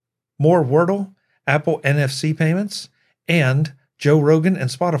more Wordle, Apple NFC payments, and Joe Rogan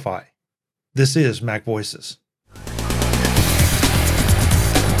and Spotify. This is Mac Voices.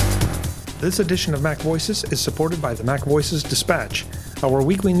 This edition of Mac Voices is supported by the Mac Voices Dispatch, our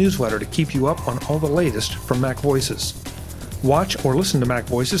weekly newsletter to keep you up on all the latest from Mac Voices. Watch or listen to Mac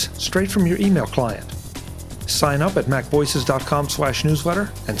Voices straight from your email client. Sign up at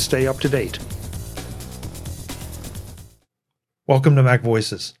macvoices.com/newsletter and stay up to date. Welcome to Mac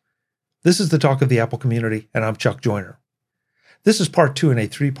Voices. This is the talk of the Apple community, and I'm Chuck Joyner. This is part 2 in a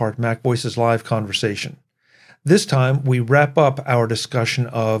 3-part Mac Voices live conversation. This time, we wrap up our discussion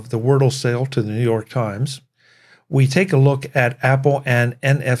of the Wordle sale to the New York Times. We take a look at Apple and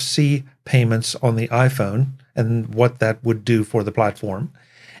NFC payments on the iPhone and what that would do for the platform.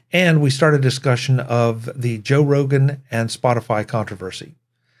 And we start a discussion of the Joe Rogan and Spotify controversy.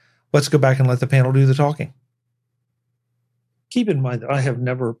 Let's go back and let the panel do the talking. Keep in mind that I have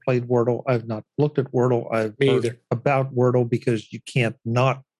never played Wordle. I've not looked at Wordle. I've heard about Wordle because you can't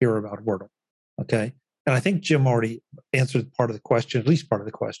not hear about Wordle. Okay. And I think Jim already answered part of the question, at least part of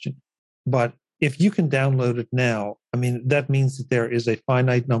the question. But if you can download it now, I mean, that means that there is a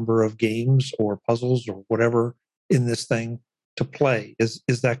finite number of games or puzzles or whatever in this thing to play. Is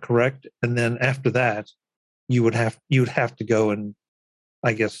that correct? And then after that, you'd have to go and,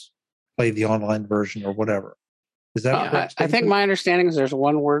 I guess, play the online version or whatever. Is that correct? I think my understanding is there's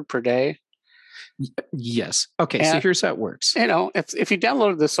one word per day. Yes. Okay. So here's how it works. You know, if you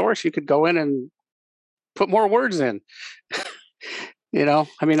downloaded the source, you could go in and put more words in. You know,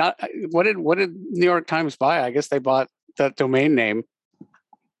 I mean, what did New York Times buy? I guess they bought that domain name.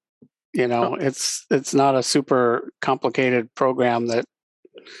 You know, it's not a super complicated program that,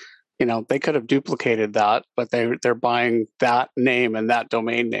 you know, they could have duplicated that, but they're buying that name and that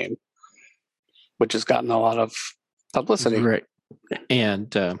domain name, which has gotten a lot of publicity. Right. And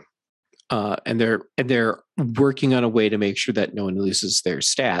they're working on a way to make sure that no one loses their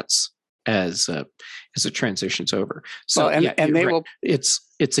stats as it transitions over. So will.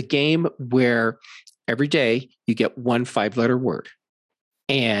 It's a game where every day you get one 5-letter word,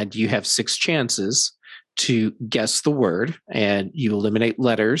 and you have 6 chances to guess the word, and you eliminate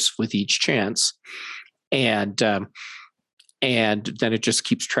letters with each chance, and then it just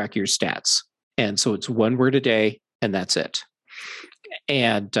keeps track of your stats. And so it's one word a day, and that's it.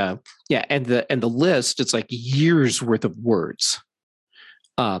 And and the list, it's like years worth of words.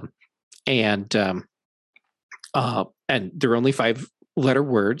 And they're only 5-letter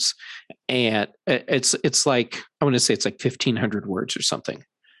words, and it's like, I want to say it's like 1,500 words or something.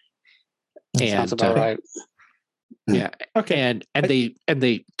 Sounds about right. Yeah. Okay. And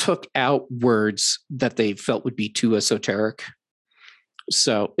they took out words that they felt would be too esoteric.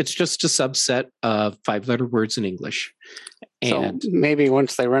 So it's just a subset of 5-letter words in English. And so maybe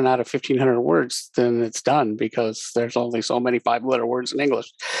once they run out of 1,500 words, then it's done, because there's only so many 5-letter words in English.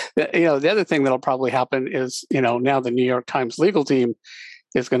 You know, the other thing that'll probably happen is, you know, now the New York Times legal team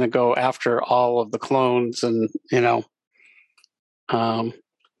is going to go after all of the clones and, you know,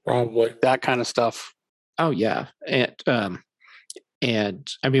 probably that kind of stuff. Oh yeah. And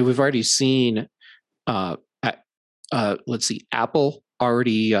I mean, we've already seen, let's see, Apple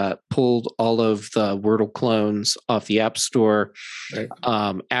already pulled all of the Wordle clones off the App Store. Right.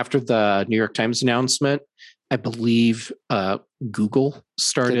 After the New York Times announcement, I believe Google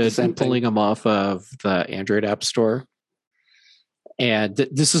started pulling them off of the Android App Store. And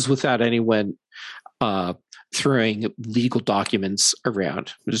this is without anyone throwing legal documents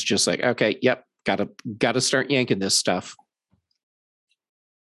around. It was just like, okay, yep, gotta start yanking this stuff.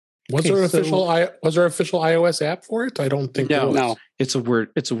 Was there an official iOS app for it? I don't think there was. No. It's a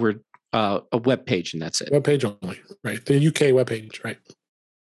web page, and that's it. Web page only, right? The UK web page, right?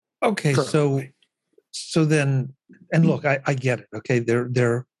 Okay, currently. So then, and look, I get it. Okay,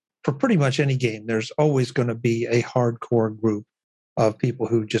 they're for pretty much any game, there's always going to be a hardcore group of people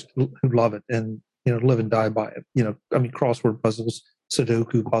who love it and, you know, live and die by it. You know, I mean, crossword puzzles,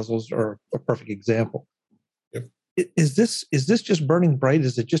 Sudoku puzzles are a perfect example. Is this just burning bright?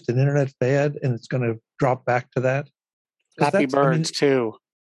 Is it just an internet fad and it's going to drop back to that? Flappy Birds too.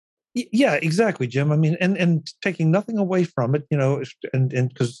 Yeah, exactly, Jim. I mean, and taking nothing away from it, you know, and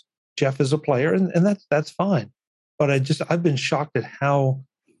because Jeff is a player, and that's fine. But I've been shocked at how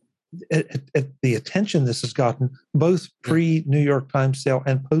at the attention this has gotten, both pre New York Times sale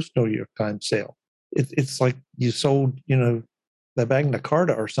and post New York Times sale. It's like you sold, you know, the Magna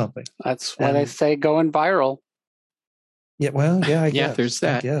Carta or something. That's why they say going viral. Yeah, well, yeah, I guess. There's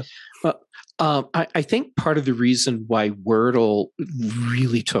that. Yes. Well, I think part of the reason why Wordle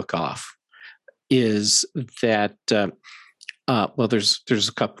really took off is that Well, there's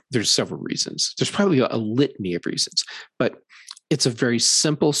several reasons. There's probably a litany of reasons, but it's a very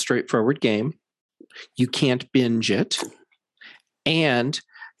simple, straightforward game. You can't binge it, and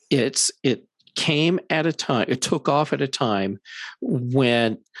it came at a time. It took off at a time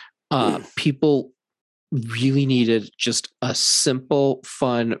when people really needed just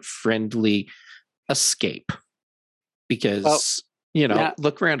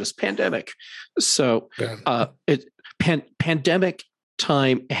look around us, pandemic. So pandemic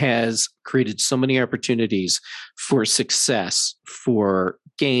time has created so many opportunities for success for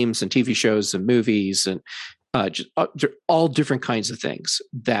games and TV shows and movies and all different kinds of things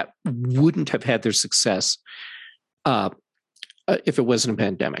that wouldn't have had their success if it wasn't a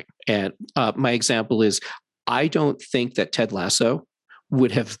pandemic. And my example is, I don't think that Ted Lasso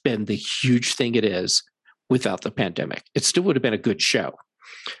would have been the huge thing it is without the pandemic. It still would have been a good show,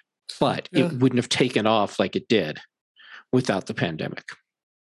 but it wouldn't have taken off like it did without the pandemic.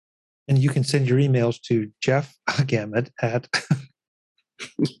 And you can send your emails to Jeff Gamet at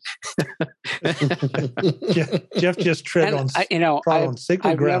Jeff just tread on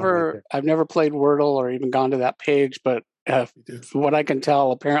sacred ground. I've never played Wordle or even gone to that page, but from what I can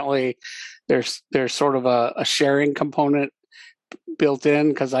tell, apparently there's sort of a sharing component built in,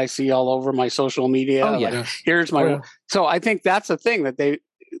 because I see all over my social media. Oh, yeah. Like, here's my. So I think that's a thing that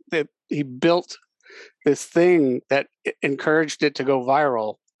he built this thing that encouraged it to go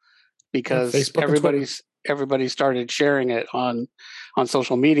viral, because everybody started sharing it on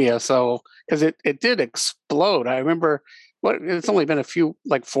social media. So because it did explode. I remember it's only been a few,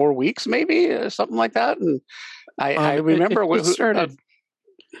 like 4 weeks maybe, or something like that, and I remember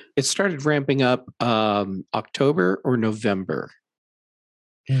it started ramping up October or November.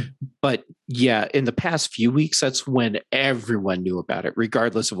 But yeah, in the past few weeks, that's when everyone knew about it,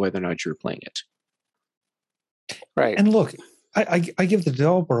 regardless of whether or not you were playing it. Right. And look, I give the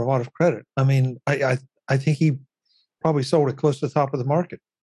developer a lot of credit. I mean, I think he probably sold it close to the top of the market.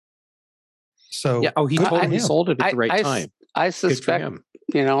 So yeah, he totally sold it at the right time. I suspect,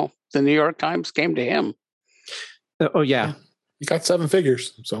 the New York Times came to him. Oh yeah, you got 7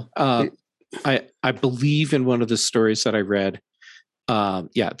 figures. So I believe in one of the stories that I read.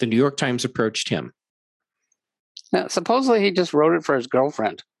 The New York Times approached him. Now, supposedly he just wrote it for his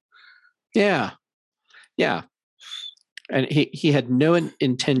girlfriend. Yeah. And he had no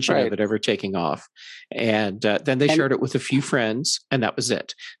intention of it ever taking off. And then they shared it with a few friends, and that was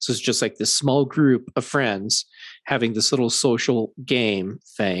it. So it's just like this small group of friends having this little social game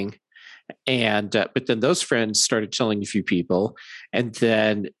thing. And but then those friends started telling a few people, and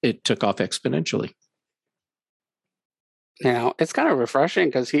then it took off exponentially. It's kind of refreshing,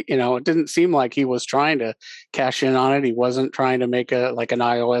 because it didn't seem like he was trying to cash in on it. He wasn't trying to make an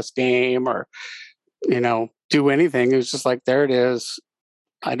iOS game or, do anything. It was just like, there it is.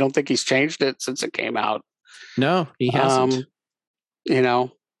 I don't think he's changed it since it came out. No, he hasn't.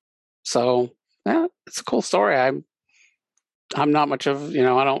 So yeah, it's a cool story. I'm not much of,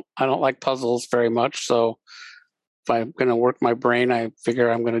 I don't like puzzles very much. So if I'm going to work my brain, I figure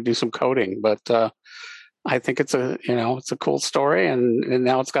I'm going to do some coding, but, I think it's a cool story, and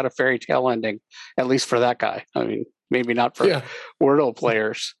now it's got a fairy tale ending, at least for that guy. I mean, maybe not for Wordle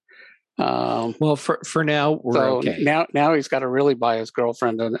players. Well, for now, we're okay. Now he's got to really buy his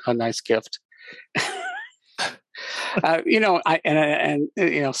girlfriend a nice gift. Saying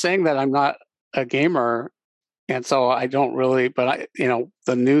that I'm not a gamer, and so I don't really, but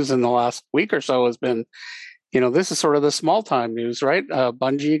the news in the last week or so has been, this is sort of the small time news, right?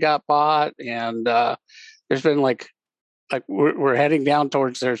 Bungie got bought, and there's been like we're heading down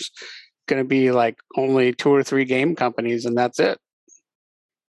towards there's going to be like only 2 or 3 game companies, and that's it.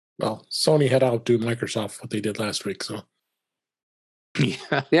 Well, Sony had outdo Microsoft what they did last week, so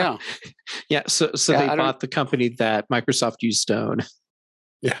yeah. So they bought the company that Microsoft used to own.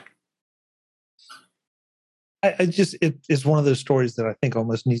 Yeah. It's one of those stories that I think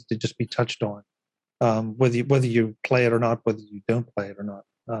almost needs to just be touched on, whether you play it or not, whether you don't play it or not.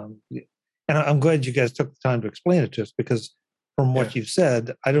 And I'm glad you guys took the time to explain it to us, because from what you've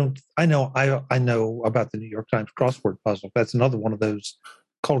said, I know about the New York Times crossword puzzle. That's another one of those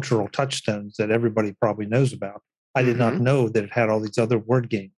cultural touchstones that everybody probably knows about. I did not know that it had all these other word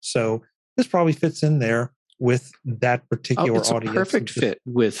games. So this probably fits in there with that particular audience. It's a perfect fit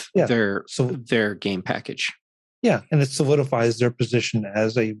with their game package. Yeah, and it solidifies their position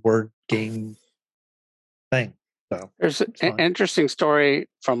as a word game thing. So there's an interesting story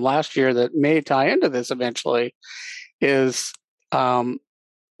from last year that may tie into this eventually, is the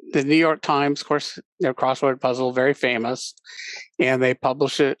New York Times, of course, their crossword puzzle, very famous, and they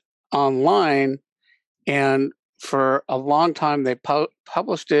publish it online. And for a long time they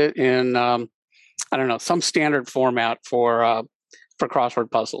published it in I don't know, some standard format for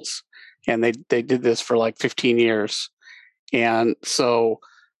crossword puzzles, and they did this for like 15 years, and so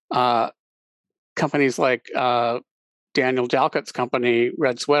companies like Daniel Dalcott's company,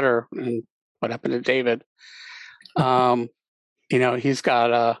 Red Sweater, and what happened to David? He's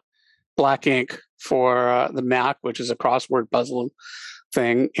got Black Ink for the Mac, which is a crossword puzzle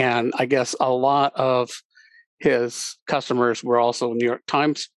thing, and I guess a lot of his customers were also New York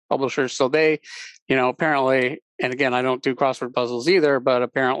Times publishers. So they, apparently, and again, I don't do crossword puzzles either, but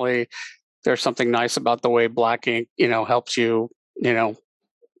apparently there's something nice about the way Black Ink, helps you,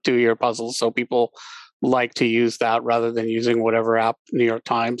 do your puzzles. So people like to use that rather than using whatever app New York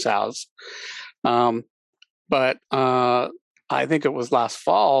Times has. But I think it was last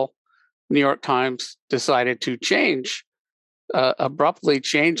fall, New York Times decided to abruptly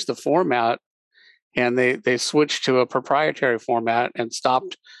change the format, and they switched to a proprietary format and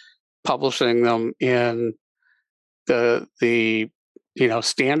stopped publishing them in the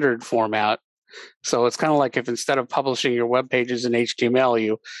standard format. So it's kind of like if instead of publishing your web pages in HTML,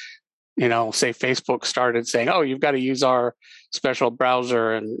 you say Facebook started saying, "Oh, you've got to use our special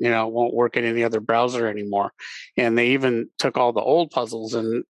browser," and won't work in any other browser anymore. And they even took all the old puzzles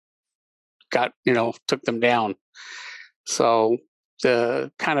and took them down. So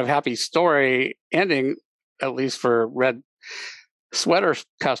the kind of happy story ending, at least for Red Sweater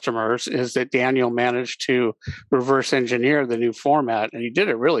customers, is that Daniel managed to reverse engineer the new format, and he did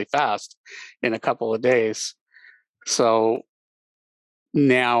it really fast in a couple of days. So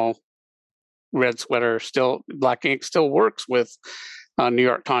now Red Sweater Black Ink still works with New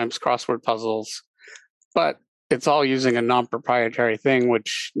York Times crossword puzzles, but it's all using a non-proprietary thing,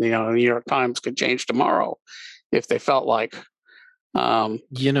 which the New York Times could change tomorrow if they felt like.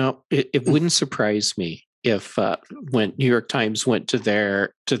 It wouldn't surprise me if when New York Times went to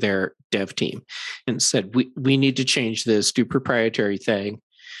their dev team and said, we need to change this, do proprietary thing,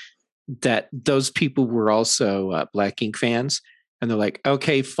 that those people were also Black Ink fans. And they're like,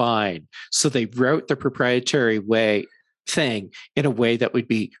 okay, fine. So they wrote the proprietary thing in a way that would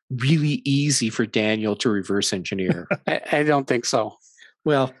be really easy for Daniel to reverse engineer. I don't think so.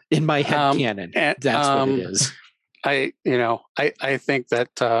 Well, in my head canon, that's what it is. I think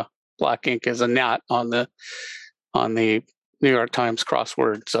that Black Ink is a gnat on the New York Times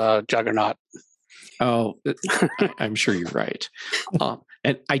crosswords juggernaut. Oh, I'm sure you're right.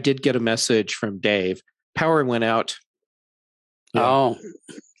 And I did get a message from Dave. Power went out. Yeah. Oh,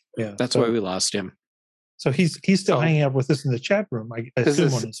 yeah. That's why we lost him. So he's still hanging out with us in the chat room, I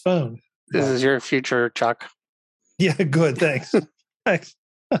assume, on his phone. This is your future, Chuck. Yeah, good. Thanks. Thanks.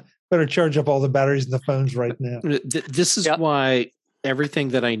 Better charge up all the batteries in the phones right now. This is why everything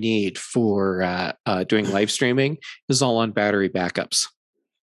that I need for doing live streaming is all on battery backups.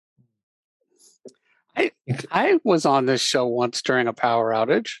 I was on this show once during a power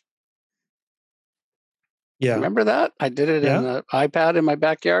outage. Yeah. Remember that? I did it in the iPad in my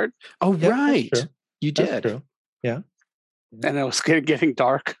backyard. Oh, yeah, right. You did. That's true. Yeah. And it was getting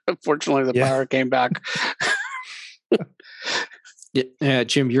dark. Unfortunately, the power came back. Yeah,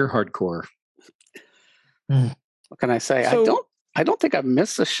 Jim, you're hardcore. What can I say? So, I don't think I've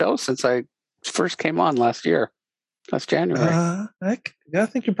missed the show since I first came on last January. I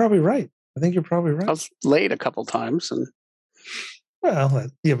think you're probably right. I was late a couple times, and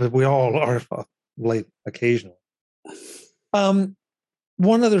but we all are late occasionally. One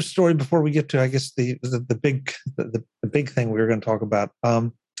other story before we get to, I guess, the big thing we were going to talk about.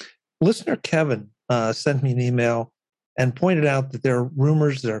 Listener Kevin sent me an email and pointed out that there are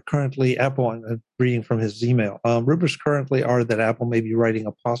rumors that are currently Apple. I'm reading from his email. Rumors currently are that Apple may be writing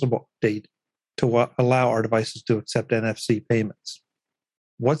a possible update to allow our devices to accept NFC payments.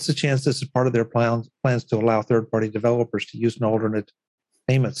 What's the chance this is part of their plans to allow third-party developers to use an alternate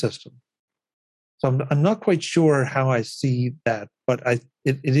payment system? So I'm not quite sure how I see that, but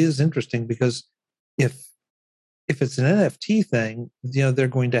it is interesting because if it's an NFT thing, they're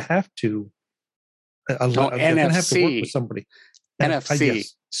going to have to NFC. Have to work with somebody. NFC.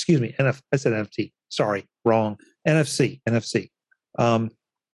 Yes, excuse me. I said NFT. Sorry, wrong. NFC. That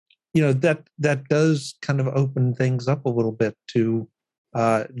does kind of open things up a little bit to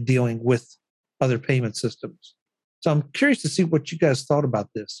dealing with other payment systems. So I'm curious to see what you guys thought about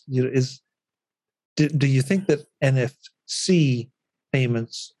this. Do you think that NFC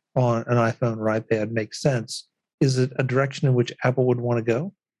payments on an iPhone or iPad make sense? Is it a direction in which Apple would want to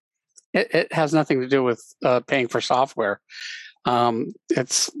go? It has nothing to do with paying for software.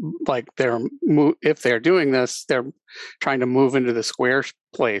 It's like if they're doing this, they're trying to move into the Square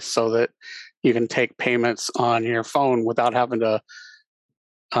place so that you can take payments on your phone without having to,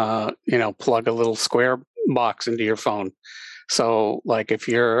 plug a little square box into your phone. So like if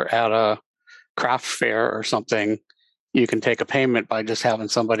you're at a craft fair or something, you can take a payment by just having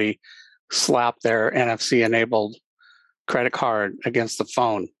somebody slap their NFC enabled credit card against the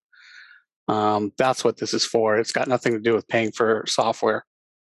phone. That's what this is for. It's got nothing to do with paying for software.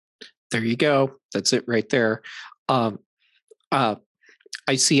 There you go. That's it right there. I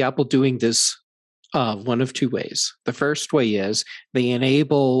see Apple doing this one of two ways. The first way is they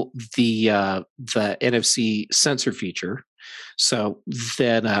enable the NFC sensor feature, so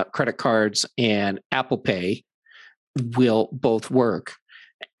then credit cards and Apple Pay will both work.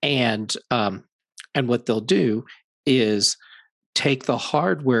 And what they'll do is take the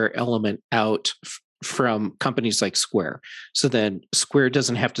hardware element out from companies like Square. So then Square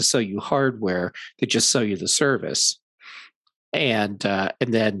doesn't have to sell you hardware; they just sell you the service. And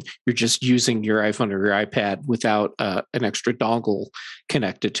then you're just using your iPhone or your iPad without an extra dongle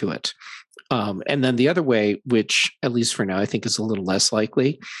connected to it. And then the other way, which at least for now I think is a little less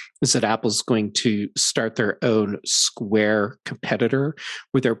likely, is that Apple's going to start their own Square competitor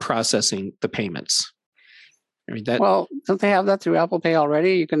where they're processing the payments. I mean, well, don't they have that through Apple Pay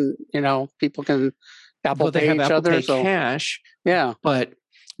already? You can, people can Apple Pay each Apple other. Pay Cash, yeah, but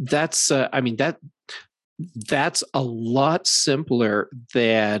that's that's a lot simpler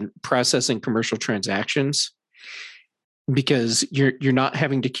than processing commercial transactions, because you're not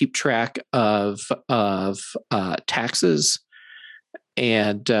having to keep track of taxes,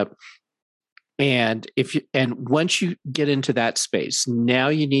 and once you get into that space, now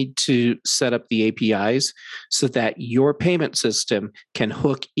you need to set up the APIs so that your payment system can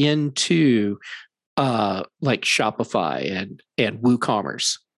hook into like Shopify and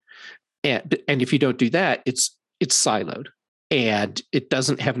WooCommerce. And if you don't do that, it's siloed, and it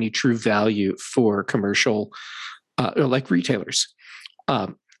doesn't have any true value for commercial, like retailers.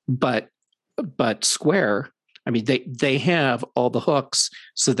 But Square, I mean, they have all the hooks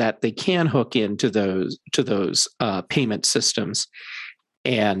so that they can hook into those payment systems,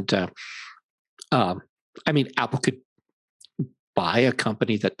 and I mean, Apple could buy a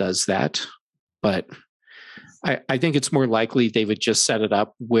company that does that, but I think it's more likely they would just set it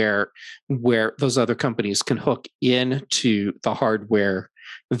up where those other companies can hook into the hardware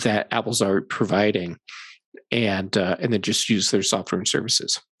that Apple's already providing, and then just use their software and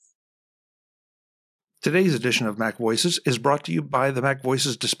services. Today's edition of Mac Voices is brought to you by the Mac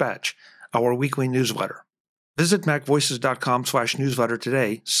Voices Dispatch, our weekly newsletter. Visit macvoices.com/newsletter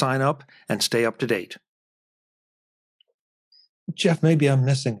today, sign up, and stay up to date. Jeff, maybe I'm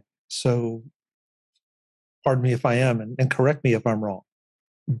missing, so pardon me if I am, and correct me if I'm wrong.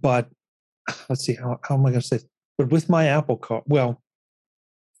 But let's see, how am I going to say this? But with my Apple Card, well,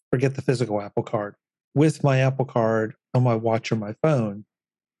 forget the physical Apple Card. With my Apple Card on my watch or my phone,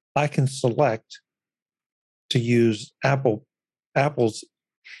 I can select to use Apple's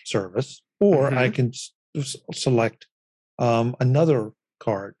service, or I can select another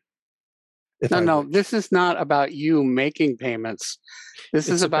card. No, this is not about you making payments. This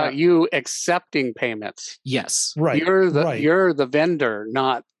is about you accepting payments. Yes, right. You're the vendor,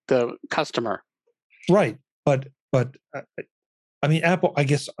 not the customer. Right, but I mean, Apple. I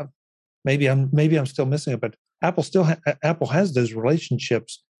guess maybe I'm still missing it, but Apple has those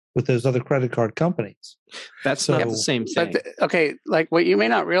relationships with those other credit card companies. That's not the same thing. Okay, like what you may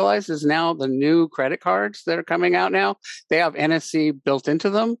not realize is now the new credit cards that are coming out now, they have NFC built into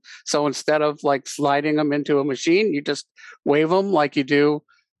them. So instead of like sliding them into a machine, you just wave them like you do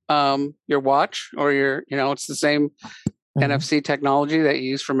your watch or your, it's the same NFC technology that you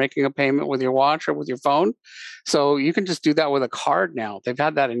use for making a payment with your watch or with your phone. So you can just do that with a card now. They've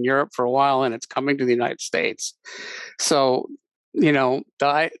had that in Europe for a while, and it's coming to the United States. So what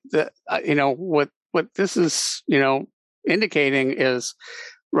this is, indicating is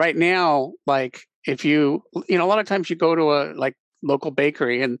right now, like if you, a lot of times you go to a like local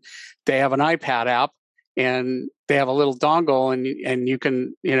bakery and they have an iPad app and they have a little dongle and you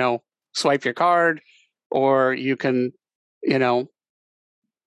can, swipe your card, or you can,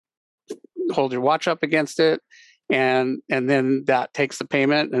 hold your watch up against it. And then that takes the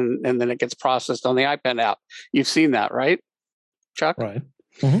payment and then it gets processed on the iPad app. You've seen that, right, Chuck? Right.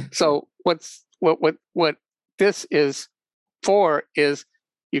 So what this is for is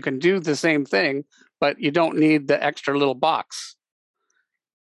you can do the same thing, but you don't need the extra little box.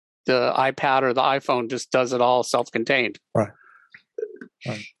 The iPad or the iPhone just does it all self-contained. Right.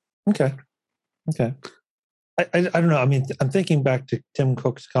 Okay. I don't know. I mean, I'm thinking back to Tim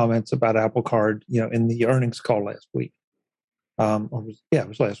Cook's comments about Apple Card, in the earnings call last week. It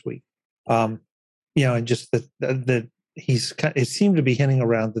was last week. And just that it seemed to be hinting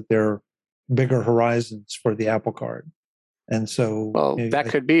around that there are bigger horizons for the Apple Card. And so, well, that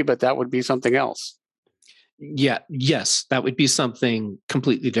could be, but that would be something else. Yeah. Yes, that would be something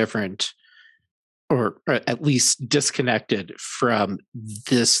completely different, or at least disconnected from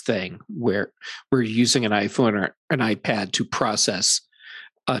this thing where we're using an iPhone or an iPad to process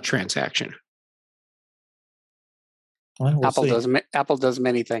a transaction. Well, Apple does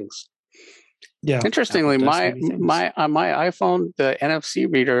many things. Yeah. Interestingly, my iPhone, the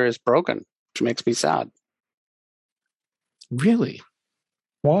NFC reader is broken, which makes me sad. Really?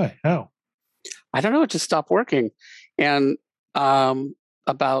 Why? How? I don't know. It just stopped working. And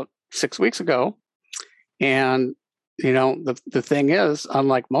about 6 weeks ago, and the thing is,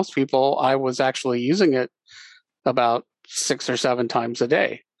 unlike most people, I was actually using it about 6 or 7 times a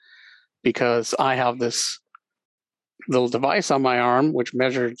day, because I have this little device on my arm which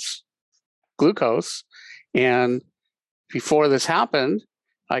measures glucose. And before this happened,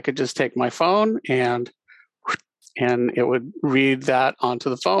 I could just take my phone and it would read that onto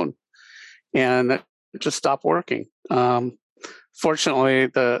the phone, and it just stopped working. Fortunately,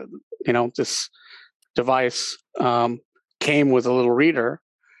 this device came with a little reader,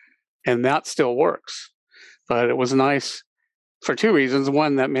 and that still works. But it was nice for 2 reasons.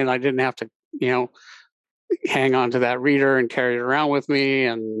 One, that meant I didn't have to, hang on to that reader and carry it around with me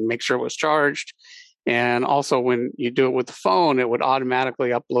and make sure it was charged. And also, when you do it with the phone, it would automatically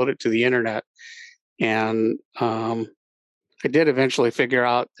upload it to the internet. And I did eventually figure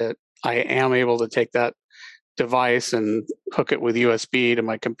out that I am able to take that device and hook it with USB to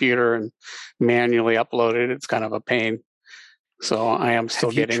my computer and manually upload it. It's kind of a pain. So I am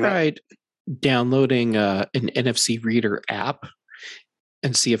still getting that. Have you tried downloading an NFC reader app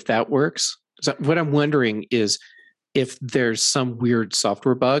and see if that works? So what I'm wondering is if there's some weird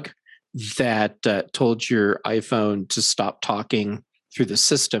software bug that told your iPhone to stop talking through the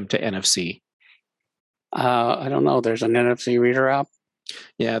system to NFC. I don't know. There's an NFC reader app.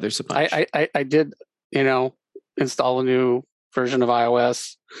 Yeah, there's a bunch. I did, install a new version of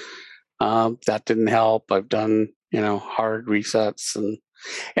iOS. That didn't help. I've done, hard resets, and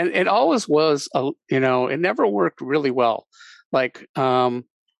it always was, it never worked really well. Like the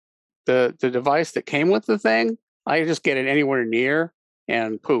device that came with the thing, I just get it anywhere near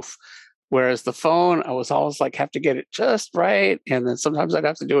and poof. Whereas the phone, I was always like, have to get it just right. And then sometimes I'd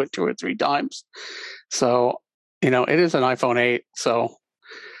have to do it 2 or 3 times. So, it is an iPhone 8. So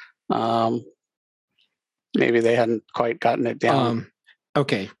maybe they hadn't quite gotten it down.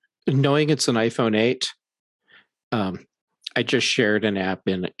 Okay. Knowing it's an iPhone 8, I just shared an app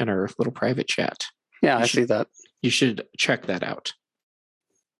in our little private chat. Yeah, I see that. You should check that out.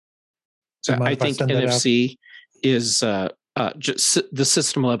 So I think NFC is just the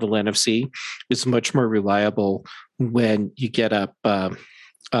system level NFC is much more reliable when you get up like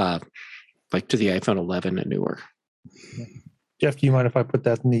to the iPhone 11 and newer. Jeff, do you mind if I put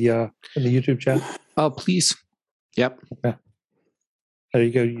that in the YouTube chat? Oh, please. Yep. Okay. There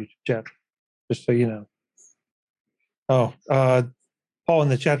you go, YouTube chat. Just so you know. Oh, Paul in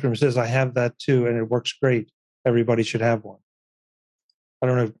the chat room says I have that too, and it works great. Everybody should have one. I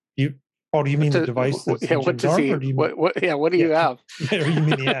don't know. Paul, do you mean the device? What do you have? Or you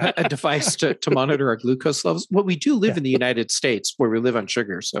mean the app? A device to monitor our glucose levels. Well, we do live in the United States where we live on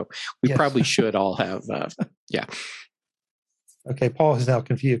sugar, so we probably should all have. Okay, Paul has now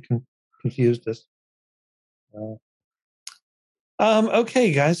confused us.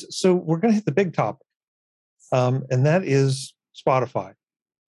 Okay, guys. So we're going to hit the big topic, and that is Spotify.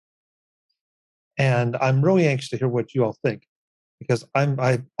 And I'm really anxious to hear what you all think, because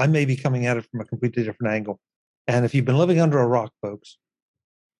I may be coming at it from a completely different angle. And if you've been living under a rock, folks,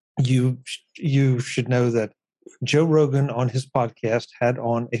 you should know that Joe Rogan on his podcast had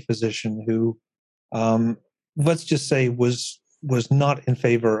on a physician who, let's just say, was not in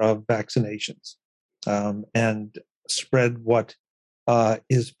favor of vaccinations, and spread what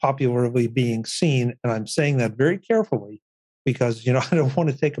is popularly being seen. And I'm saying that very carefully because I don't want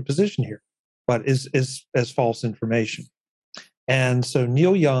to take a position here, but is as false information. And so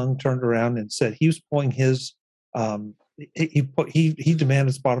Neil Young turned around and said he was pulling his he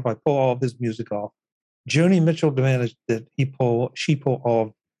demanded Spotify pull all of his music off. Joni Mitchell demanded that she pull all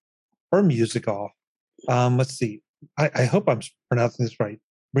of her music off. Let's see. I hope I'm pronouncing this right.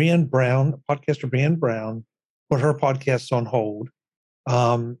 Brené Brown, podcaster Brené Brown, put her podcasts on hold.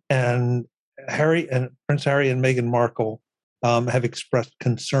 And Prince Harry and Meghan Markle have expressed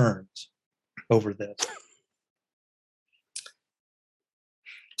concerns over this.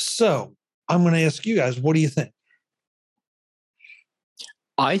 So I'm going to ask you guys, what do you think?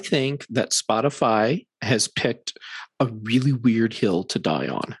 I think that Spotify has picked a really weird hill to die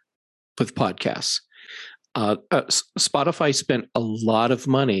on with podcasts. Spotify spent a lot of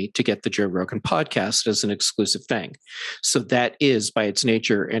money to get the Joe Rogan podcast as an exclusive thing. So that is, by its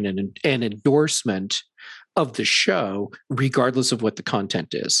nature, an endorsement of the show, regardless of what the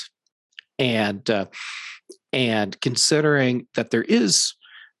content is. And considering that there is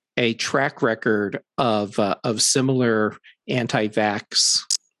a track record of similar anti-vax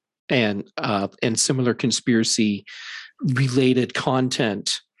and similar conspiracy related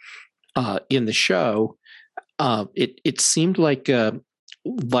content in the show, it seemed like an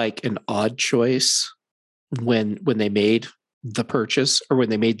odd choice when they made the purchase or when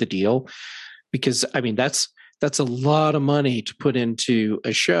they made the deal, because I mean that's a lot of money to put into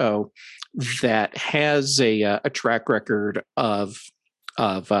a show that has a track record of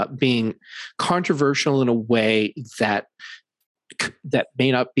being controversial in a way that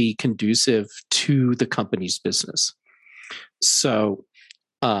may not be conducive to the company's business. So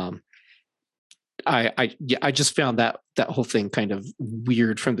I just found that whole thing kind of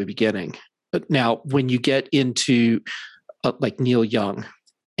weird from the beginning. But now when you get into like Neil Young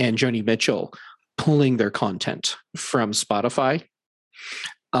and Joni Mitchell pulling their content from Spotify,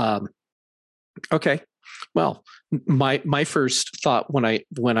 okay. Well, my first thought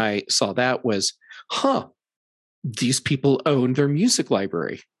when I saw that was, these people own their music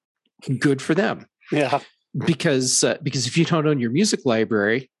library. Good for them. Yeah. Because if you don't own your music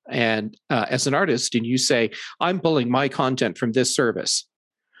library and as an artist and you say, I'm pulling my content from this service,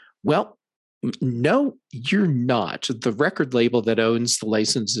 well, no, you're not. The record label that owns the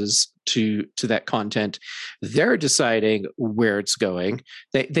licenses to that content, they're deciding where it's going.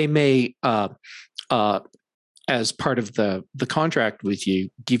 They may, as part of the contract with you,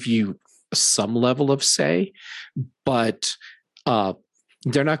 give you some level of say, but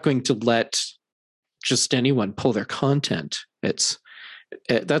they're not going to let just anyone pull their content. That's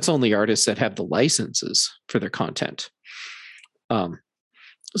only artists that have the licenses for their content.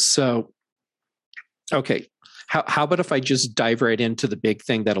 So, okay, how about if I just dive right into the big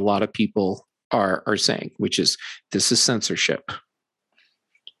thing that a lot of people are saying, which is this is censorship.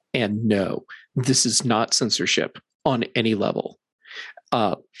 And no, this is not censorship on any level.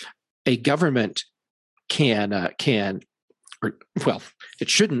 A government can, or well, it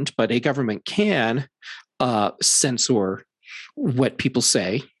shouldn't, but a government can censor what people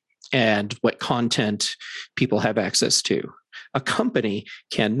say and what content people have access to. A company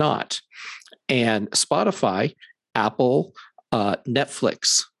cannot. And Spotify, Apple,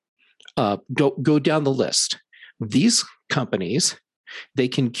 Netflix, go down the list. These companies, they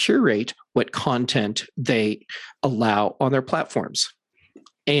can curate what content they allow on their platforms.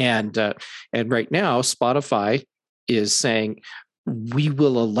 And right now, Spotify is saying, we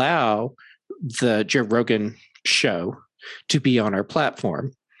will allow the Joe Rogan show to be on our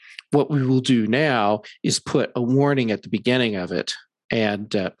platform. What we will do now is put a warning at the beginning of it. And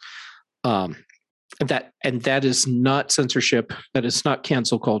that is not censorship. That is not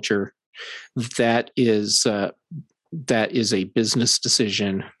cancel culture. That is a business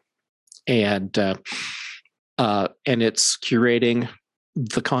decision, and it's curating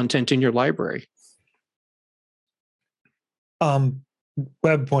the content in your library.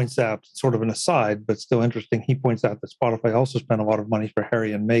 Webb points out, sort of an aside, but still interesting, he points out that Spotify also spent a lot of money for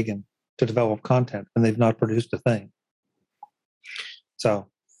Harry and Meghan to develop content, and they've not produced a thing. So,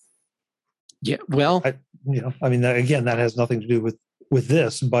 yeah, well, that has nothing to do with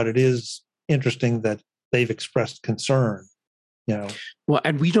this, but it is interesting that they've expressed concern. Well,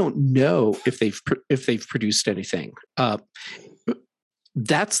 and we don't know if they've produced anything.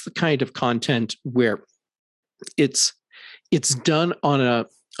 That's the kind of content where it's done on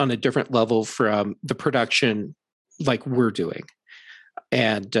a different level from the production like we're doing,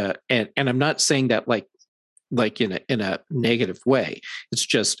 and I'm not saying that like in a negative way. It's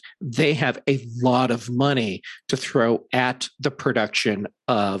just they have a lot of money to throw at the production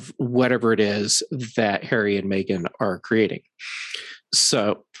of whatever it is that Harry and Meghan are creating.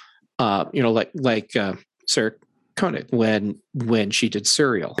 So, like Sarah Koenig when she did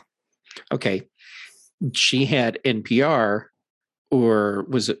Serial, okay, she had NPR, or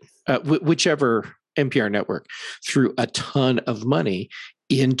was it whichever NPR network, threw a ton of money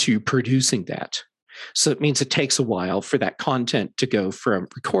into producing that. So it means it takes a while for that content to go from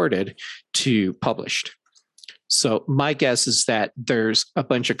recorded to published. So my guess is that there's a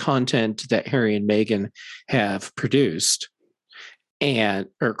bunch of content that Harry and Meghan have produced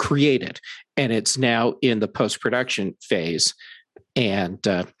or created, and it's now in the post-production phase, and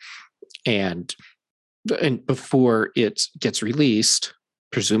before it gets released,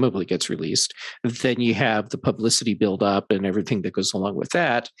 presumably gets released, then you have the publicity build up and everything that goes along with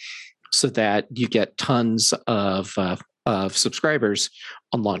that, so that you get tons of subscribers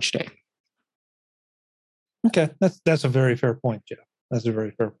on launch day. Okay, that's a very fair point, Jeff. That's a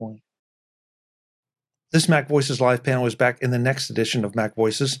very fair point. This Mac Voices Live panel is back in the next edition of Mac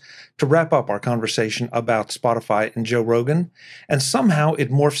Voices to wrap up our conversation about Spotify and Joe Rogan, and somehow it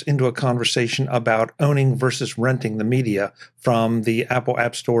morphs into a conversation about owning versus renting the media from the Apple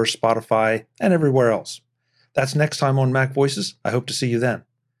App Store, Spotify, and everywhere else. That's next time on Mac Voices. I hope to see you then.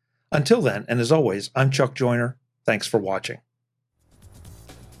 Until then, and as always, I'm Chuck Joyner. Thanks for watching.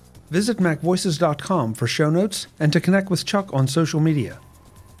 Visit MacVoices.com for show notes and to connect with Chuck on social media.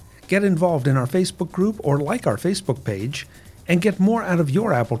 Get involved in our Facebook group or like our Facebook page, and get more out of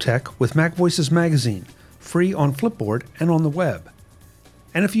your Apple tech with Mac Voices Magazine, free on Flipboard and on the web.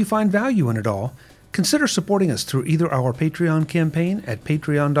 And if you find value in it all, consider supporting us through either our Patreon campaign at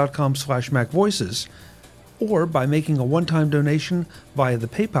patreon.com/MacVoices or by making a one-time donation via the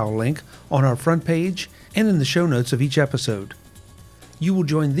PayPal link on our front page and in the show notes of each episode. You will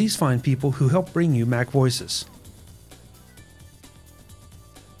join these fine people who help bring you Mac Voices.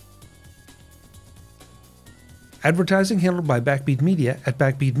 Advertising handled by Backbeat Media at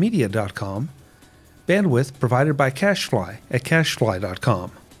backbeatmedia.com. Bandwidth provided by CacheFly at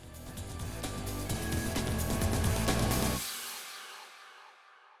cachefly.com.